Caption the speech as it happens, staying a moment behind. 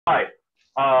Hi.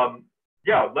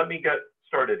 Yeah, let me get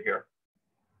started here.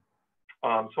 So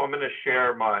I'm going to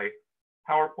share my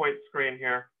PowerPoint screen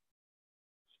here.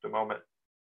 Just a moment.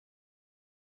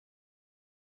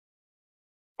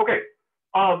 Okay.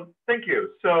 Thank you.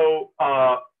 So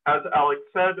as Alex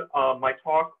said, my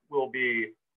talk will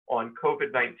be on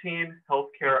COVID-19,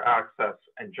 healthcare access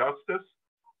and justice.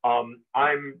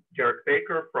 I'm Derek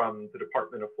Baker from the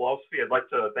Department of Philosophy. I'd like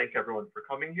to thank everyone for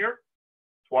coming here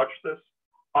to watch this.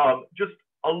 Just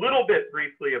a little bit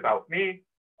briefly about me.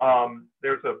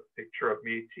 There's a picture of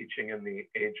me teaching in the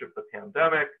age of the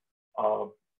pandemic.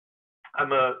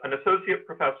 I'm an associate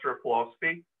professor of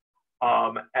philosophy,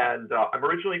 and I'm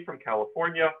originally from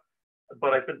California,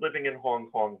 but I've been living in Hong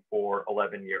Kong for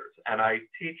 11 years, and I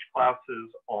teach classes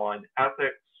on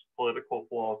ethics, political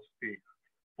philosophy,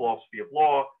 philosophy of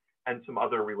law, and some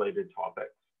other related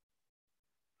topics.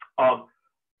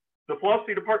 The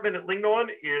philosophy department at LingU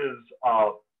is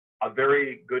a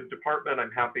very good department.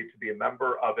 I'm happy to be a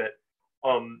member of it.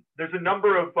 There's a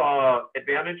number of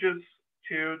advantages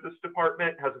to this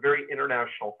department. It has a very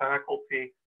international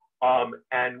faculty,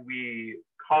 and we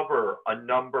cover a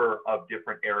number of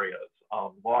different areas: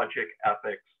 logic,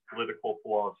 ethics, political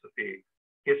philosophy,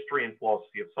 history and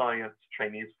philosophy of science,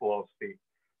 Chinese philosophy.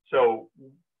 So,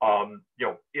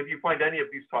 if you find any of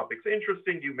these topics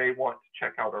interesting, you may want to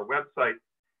check out our website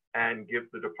and give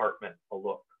the department a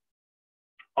look.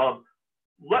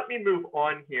 Let me move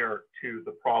on here to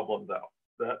the problem, though,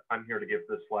 that I'm here to give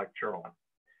this lecture on.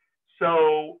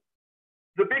 So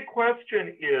the big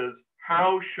question is,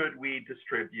 how should we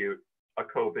distribute a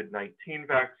COVID-19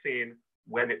 vaccine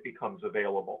when it becomes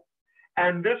available?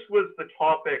 And this was the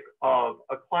topic of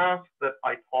a class that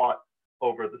I taught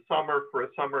over the summer for a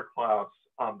summer class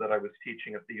that I was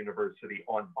teaching at the university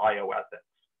on bioethics.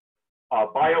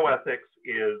 Bioethics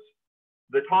is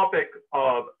the topic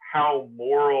of how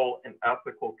moral and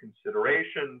ethical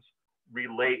considerations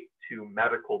relate to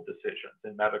medical decisions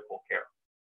and medical care.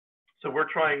 So we're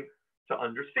trying to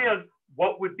understand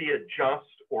what would be a just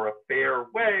or a fair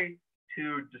way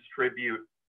to distribute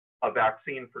a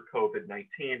vaccine for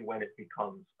COVID-19 when it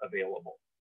becomes available.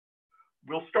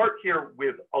 We'll start here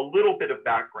with a little bit of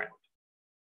background.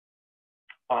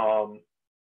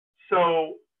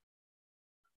 So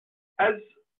as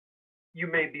you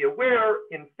may be aware,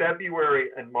 in February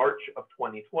and March of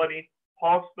 2020,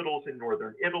 hospitals in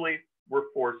northern Italy were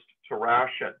forced to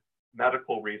ration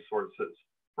medical resources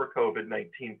for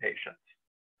COVID-19 patients.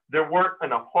 There weren't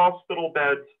enough hospital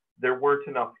beds, there weren't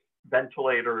enough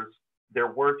ventilators,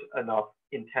 there weren't enough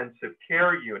intensive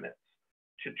care units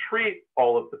to treat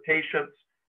all of the patients,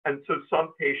 and so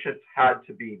some patients had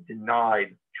to be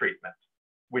denied treatment,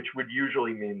 which would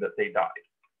usually mean that they died.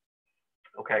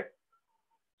 Okay.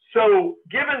 So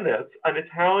given this, an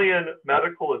Italian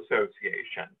medical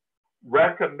association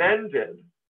recommended,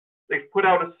 they've put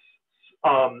out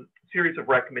a series of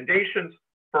recommendations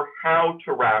for how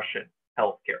to ration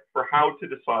healthcare, for how to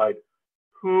decide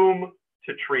whom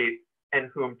to treat and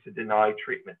whom to deny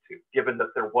treatment to, given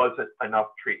that there wasn't enough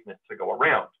treatment to go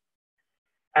around.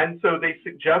 And so they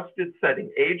suggested setting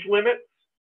age limits,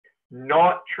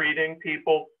 not treating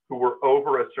people who were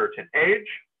over a certain age,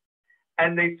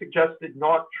 and they suggested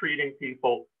not treating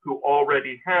people who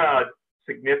already had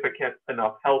significant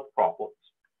enough health problems.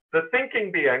 The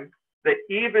thinking being that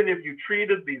even if you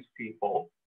treated these people,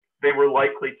 they were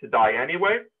likely to die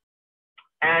anyway.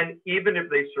 And even if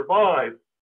they survived,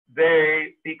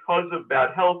 they, because of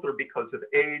bad health or because of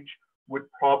age, would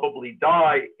probably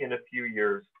die in a few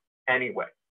years anyway.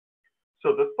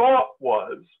 So the thought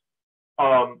was,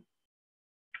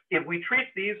 if we treat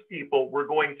these people, we're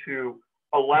going to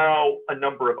allow a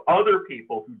number of other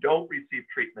people who don't receive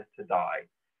treatment to die,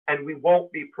 and we won't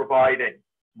be providing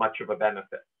much of a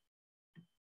benefit.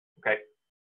 Okay.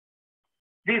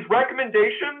 These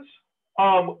recommendations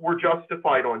were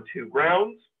justified on two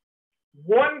grounds.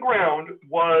 One ground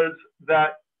was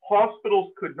that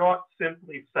hospitals could not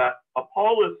simply set a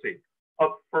policy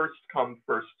of first come,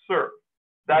 first serve.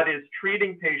 That is,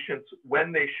 treating patients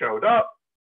when they showed up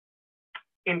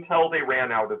until they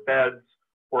ran out of beds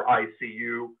or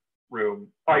ICU rooms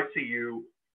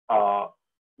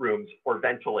or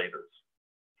ventilators.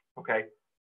 Okay,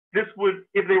 this would,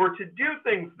 if they were to do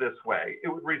things this way, it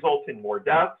would result in more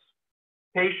deaths.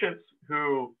 Patients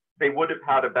who they would have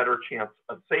had a better chance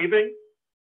of saving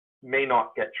may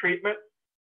not get treatment.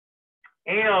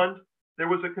 And there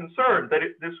was a concern that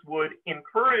this would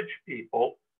encourage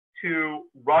people to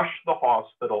rush the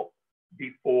hospital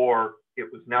before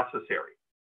it was necessary.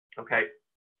 Okay.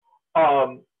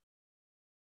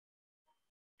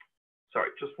 Sorry,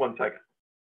 just one second.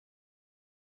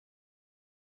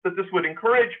 That this would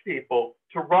encourage people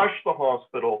to rush the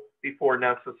hospital before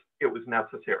it was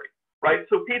necessary, right?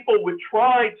 So people would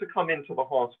try to come into the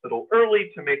hospital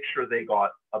early to make sure they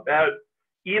got a bed,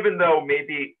 even though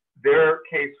maybe their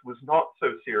case was not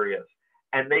so serious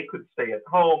and they could stay at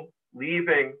home,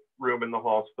 leaving room in the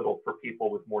hospital for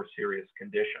people with more serious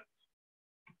conditions.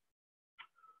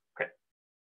 Okay.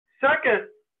 Second,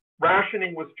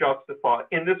 rationing was justified,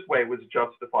 in this way, was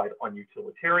justified on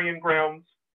utilitarian grounds.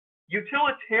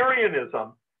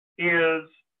 Utilitarianism is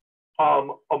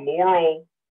a moral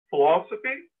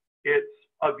philosophy. It's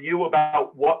a view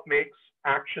about what makes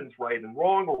actions right and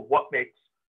wrong, or what makes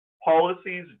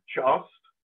policies just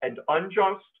and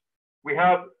unjust. We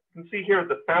have, you can see here,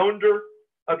 the founder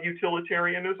of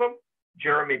utilitarianism,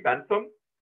 Jeremy Bentham,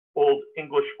 old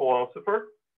English philosopher,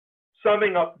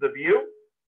 summing up the view.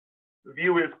 The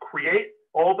view is create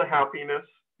all the happiness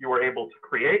you are able to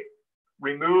create,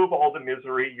 remove all the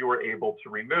misery you are able to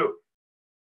remove.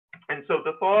 And so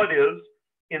the thought is,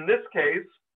 in this case,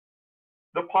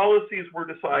 the policies we're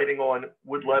deciding on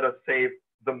would let us save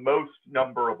the most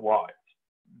number of lives.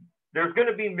 There's going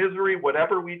to be misery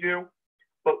whatever we do,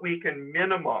 but we can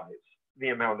minimize the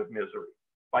amount of misery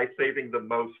by saving the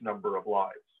most number of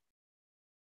lives.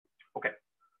 Okay,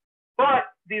 but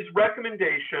these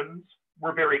recommendations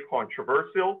were very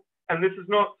controversial, and this is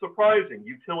not surprising.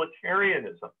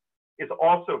 Utilitarianism is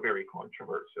also very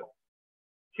controversial.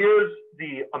 Here's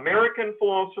the American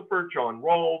philosopher John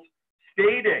Rawls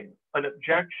stating an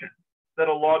objection that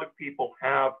a lot of people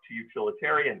have to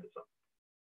utilitarianism.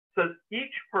 It says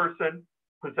each person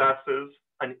possesses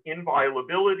an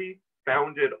inviolability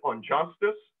founded on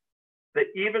justice that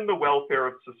even the welfare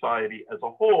of society as a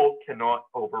whole cannot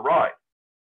override.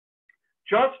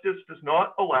 Justice does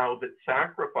not allow that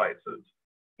sacrifices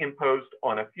imposed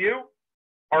on a few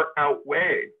are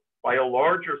outweighed by a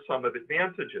larger sum of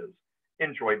advantages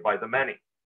enjoyed by the many.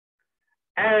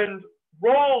 And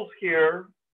Rawls here,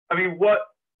 I mean, what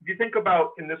if you think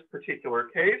about in this particular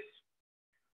case,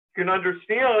 you can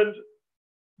understand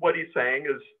what he's saying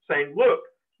is saying, look,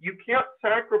 you can't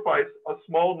sacrifice a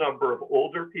small number of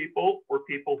older people or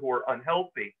people who are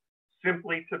unhealthy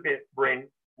simply to bring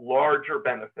larger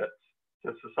benefits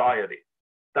to society.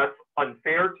 That's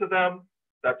unfair to them,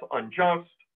 that's unjust,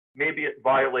 maybe it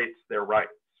violates their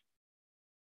rights.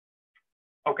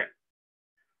 Okay,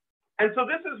 and so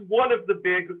this is one of the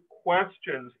big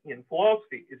questions in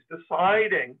philosophy, is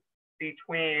deciding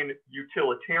between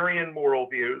utilitarian moral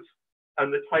views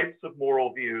and the types of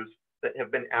moral views that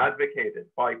have been advocated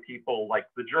by people like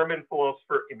the German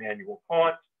philosopher Immanuel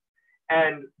Kant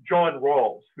and John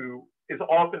Rawls, who is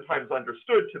oftentimes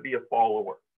understood to be a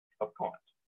follower of Kant.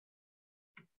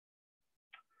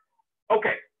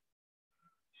 Okay,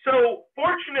 so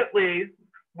fortunately,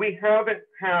 we haven't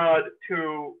had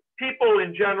to, people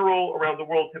in general around the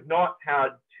world have not had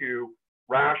to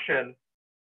ration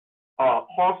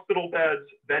hospital beds,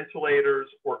 ventilators,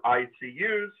 or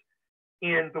ICUs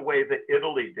in the way that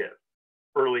Italy did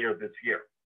earlier this year.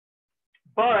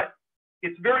 But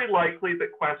it's very likely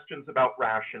that questions about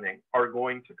rationing are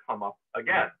going to come up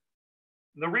again.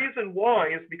 The reason why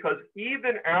is because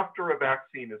even after a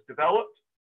vaccine is developed,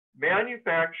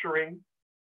 manufacturing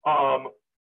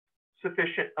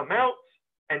sufficient amounts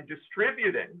and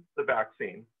distributing the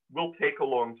vaccine will take a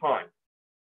long time.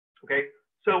 Okay,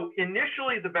 so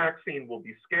initially the vaccine will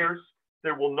be scarce,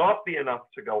 there will not be enough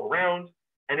to go around,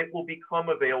 and it will become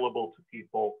available to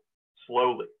people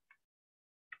slowly.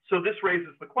 So this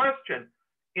raises the question,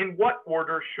 in what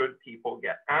order should people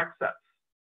get access?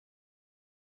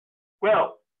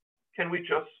 Well, can we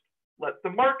just let the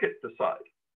market decide?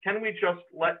 Can we just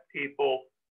let people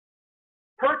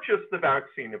purchase the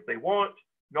vaccine if they want,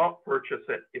 not purchase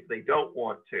it if they don't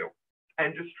want to,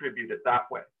 and distribute it that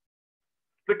way?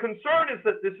 The concern is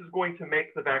that this is going to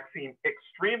make the vaccine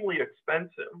extremely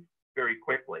expensive very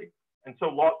quickly, and so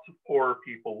lots of poorer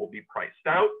people will be priced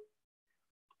out.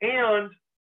 And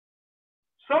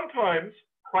sometimes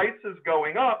prices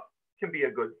going up can be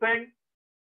a good thing,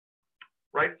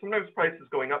 right? Sometimes prices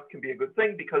going up can be a good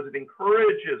thing because it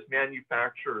encourages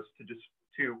manufacturers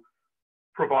to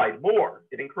provide more.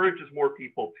 It encourages more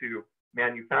people to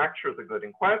manufacture the good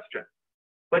in question.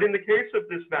 But in the case of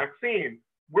this vaccine,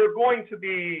 we're going to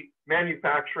be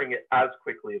manufacturing it as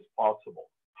quickly as possible.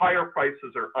 Higher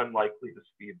prices are unlikely to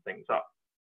speed things up.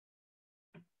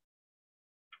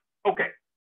 Okay,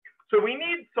 so we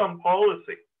need some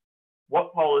policy.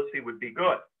 What policy would be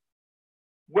good?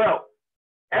 Well,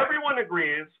 everyone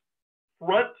agrees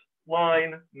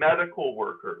frontline medical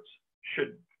workers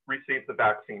should receive the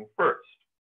vaccine first.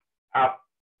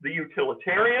 The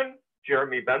utilitarian,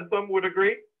 Jeremy Bentham, would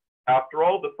agree. After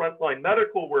all, the frontline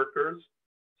medical workers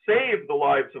save the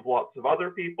lives of lots of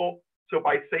other people. So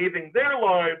by saving their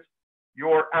lives,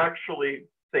 you're actually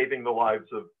saving the lives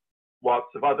of lots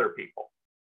of other people.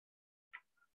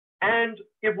 And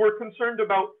if we're concerned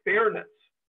about fairness,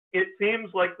 it seems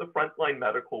like the frontline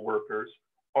medical workers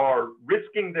are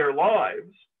risking their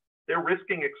lives, they're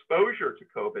risking exposure to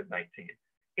COVID-19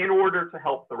 in order to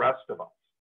help the rest of us.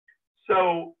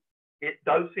 So it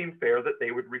does seem fair that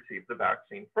they would receive the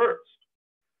vaccine first.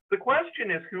 The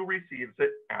question is who receives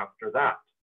it after that?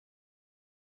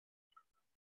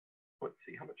 Let's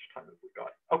see, how much time have we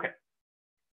got? Okay.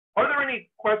 Are there any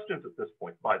questions at this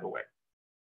point, by the way?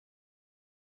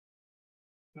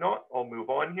 If not, I'll move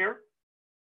on here.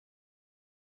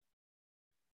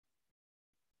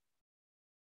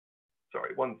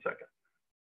 Sorry, 1 second.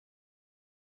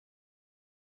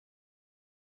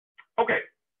 Okay,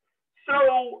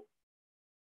 so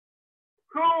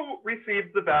who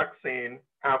receives the vaccine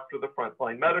after the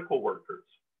frontline medical workers?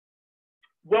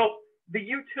 Well, the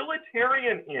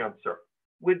utilitarian answer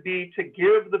would be to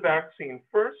give the vaccine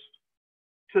first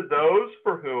to those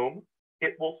for whom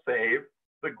it will save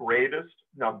the greatest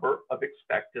number of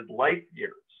expected life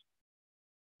years.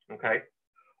 Okay,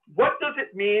 what does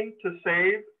it mean to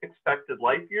save expected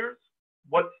life years?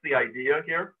 What's the idea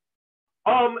here?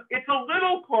 It's a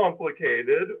little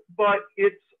complicated, but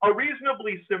it's a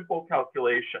reasonably simple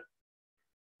calculation.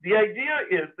 The idea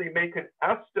is they make an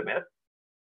estimate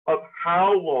of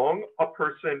how long a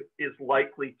person is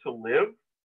likely to live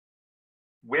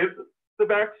with the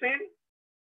vaccine,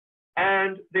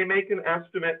 and they make an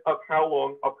estimate of how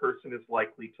long a person is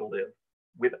likely to live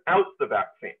without the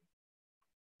vaccine.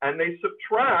 And they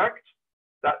subtract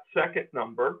that second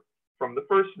number from the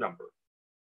first number,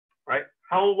 right?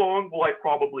 How long will I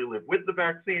probably live with the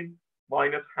vaccine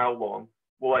minus how long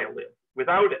will I live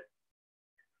without it?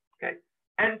 Okay,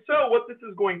 and so what this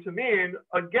is going to mean,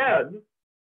 again,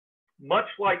 much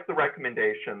like the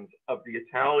recommendations of the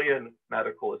Italian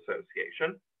Medical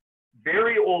Association,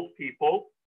 very old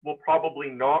people will probably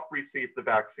not receive the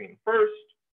vaccine first,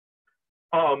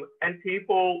 and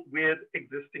people with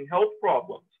existing health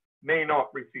problems may not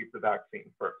receive the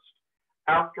vaccine first.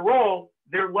 After all,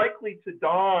 they're likely to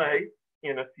die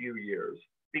in a few years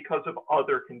because of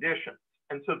other conditions.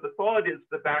 And so the thought is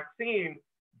the vaccine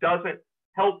doesn't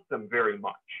help them very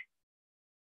much.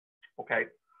 Okay.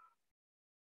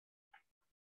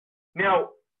 Now,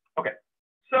 okay,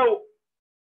 so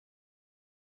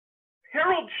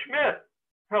Harold Schmidt,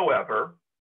 however,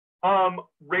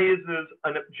 raises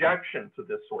an objection to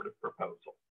this sort of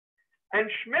proposal. And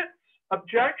Schmidt's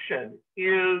objection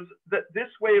is that this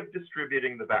way of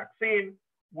distributing the vaccine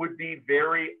would be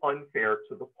very unfair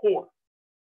to the poor.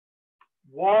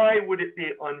 Why would it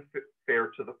be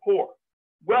unfair to the poor?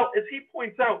 Well, as he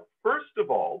points out, first of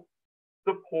all,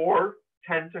 the poor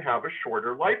tend to have a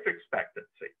shorter life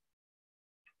expectancy,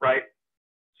 right?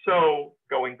 So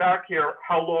going back here,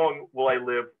 how long will I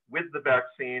live with the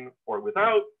vaccine or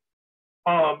without?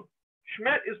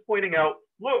 Schmidt is pointing out,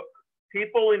 look,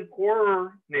 people in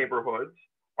poorer neighborhoods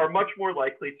are much more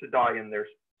likely to die in their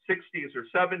 60s or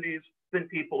 70s than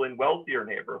people in wealthier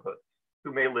neighborhoods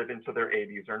who may live into their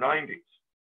 80s or 90s,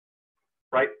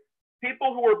 right?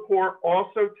 People who are poor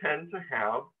also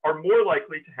are more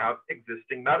likely to have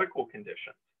existing medical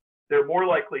conditions. They're more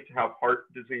likely to have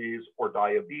heart disease or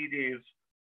diabetes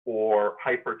or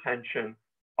hypertension,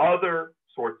 other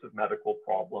sorts of medical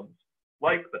problems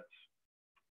like this.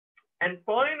 And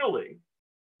finally,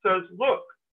 says, look,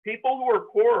 people who are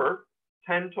poorer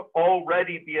tend to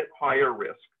already be at higher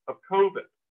risk of COVID,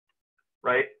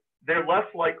 right? They're less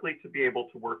likely to be able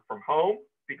to work from home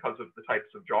because of the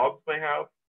types of jobs they have.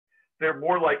 They're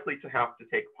more likely to have to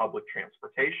take public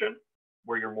transportation,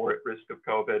 where you're more at risk of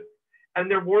COVID. And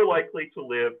they're more likely to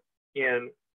live in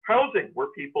housing where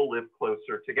people live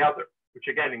closer together, which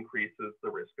again increases the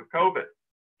risk of COVID.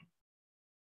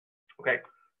 Okay,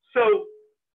 so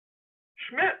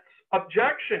Schmidt's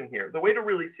objection here, the way to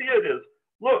really see it is,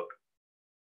 look,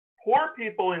 poor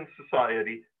people in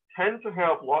society tend to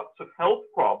have lots of health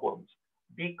problems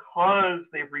because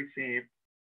they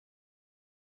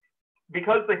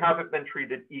haven't been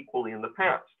treated equally in the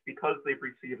past, because they've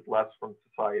received less from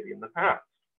society in the past.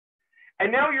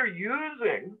 And now you're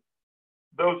using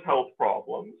those health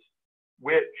problems,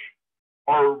 which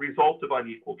are a result of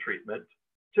unequal treatment,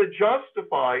 to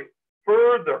justify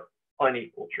further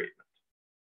unequal treatment.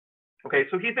 Okay,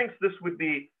 so he thinks this would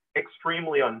be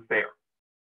extremely unfair.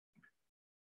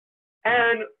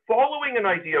 And following an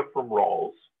idea from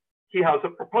Rawls, he has a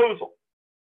proposal.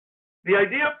 The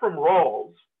idea from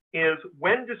Rawls is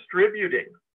when distributing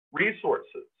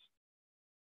resources,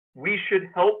 we should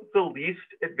help the least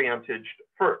advantaged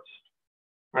first.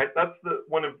 right? That's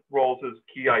one of Rawls's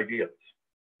key ideas.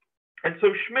 And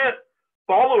so Schmidt,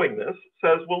 following this,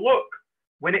 says, well, look,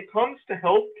 when it comes to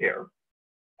healthcare,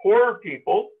 poorer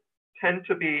people tend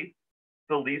to be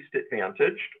the least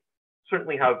advantaged,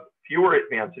 certainly have fewer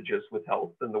advantages with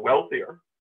health than the wealthier.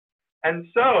 And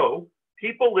so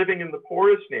people living in the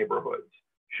poorest neighborhoods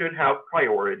should have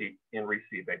priority in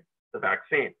receiving the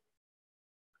vaccine.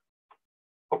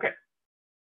 Okay.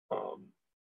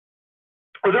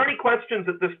 Are there any questions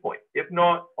at this point? If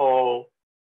not, I'll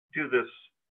do this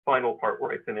final part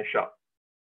where I finish up.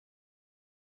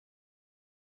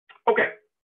 Okay.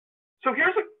 So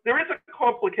there is a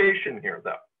complication here,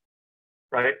 though,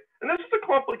 right? And this is a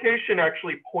complication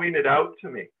actually pointed out to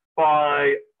me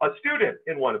by a student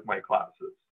in one of my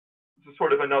classes. This is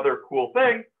sort of another cool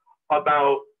thing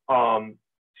about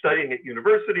studying at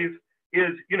universities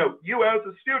is, you as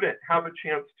a student have a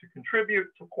chance to contribute,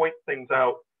 to point things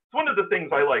out. It's one of the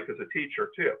things I like as a teacher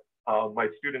too. My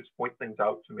students point things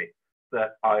out to me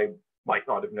that I might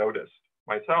not have noticed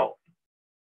myself,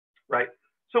 right?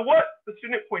 So what the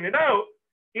student pointed out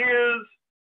is,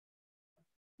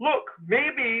 look,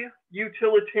 maybe the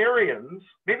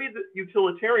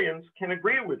utilitarians can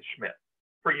agree with Schmidt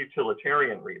for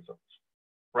utilitarian reasons,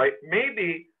 right?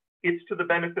 Maybe it's to the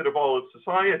benefit of all of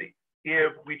society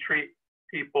if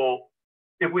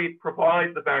we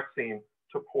provide the vaccine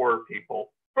to poor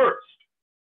people first,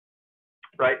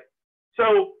 right?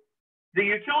 So the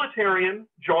utilitarian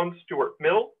John Stuart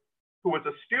Mill, who was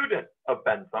a student of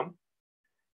Bentham,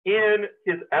 in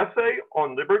his essay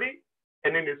on liberty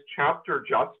and in his chapter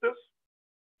Justice,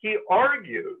 he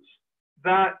argues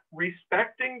that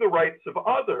respecting the rights of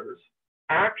others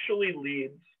actually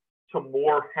leads to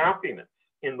more happiness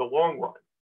in the long run.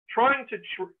 Trying to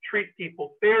treat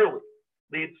people fairly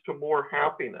leads to more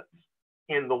happiness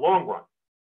in the long run,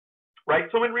 right?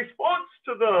 So in response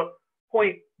to the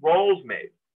point Rawls made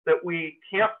that we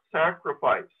can't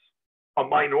sacrifice a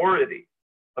minority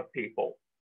of people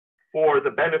for the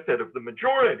benefit of the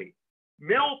majority,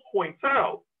 Mill points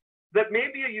out that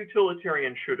maybe a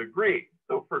utilitarian should agree,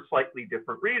 though for slightly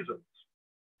different reasons,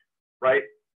 right?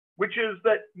 Which is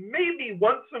that maybe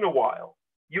once in a while,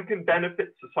 you can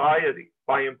benefit society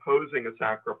by imposing a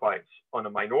sacrifice on a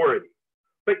minority.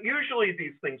 But usually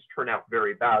these things turn out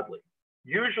very badly.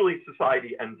 Usually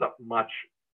society ends up much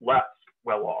less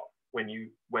well off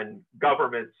when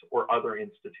governments or other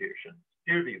institutions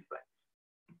do these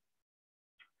things.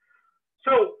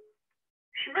 So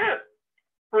Schmidt,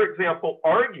 for example,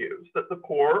 argues that the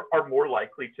poor are more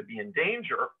likely to be in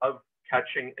danger of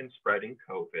catching and spreading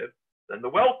COVID than the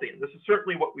wealthy. And this is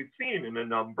certainly what we've seen in a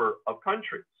number of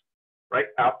countries, right?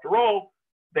 After all,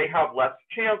 they have less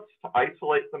chance to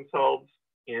isolate themselves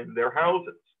in their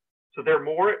houses. So they're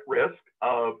more at risk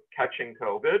of catching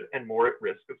COVID and more at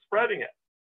risk of spreading it.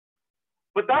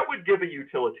 But that would give a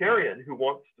utilitarian who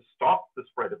wants to stop the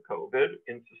spread of COVID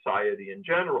in society in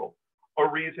general a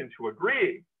reason to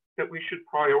agree that we should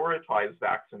prioritize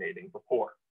vaccinating the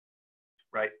poor,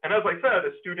 right? And as I said,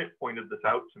 a student pointed this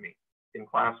out to me in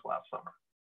class last summer.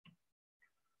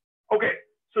 Okay,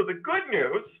 so the good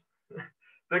news,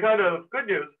 the kind of good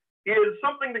news is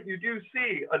something that you do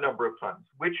see a number of times,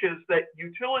 which is that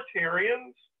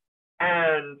utilitarians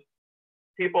and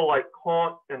people like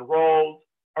Kant and Rawls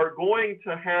are going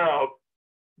to have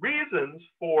reasons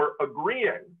for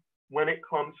agreeing when it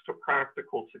comes to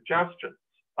practical suggestions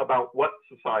about what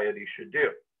society should do.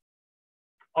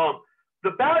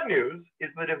 The bad news is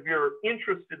that if you're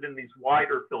interested in these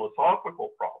wider philosophical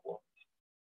problems,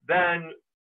 then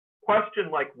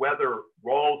questions like whether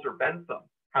Rawls or Bentham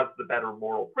has the better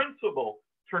moral principle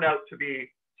turn out to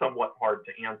be somewhat hard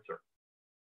to answer.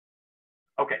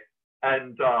 Okay,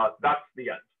 and that's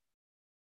the end.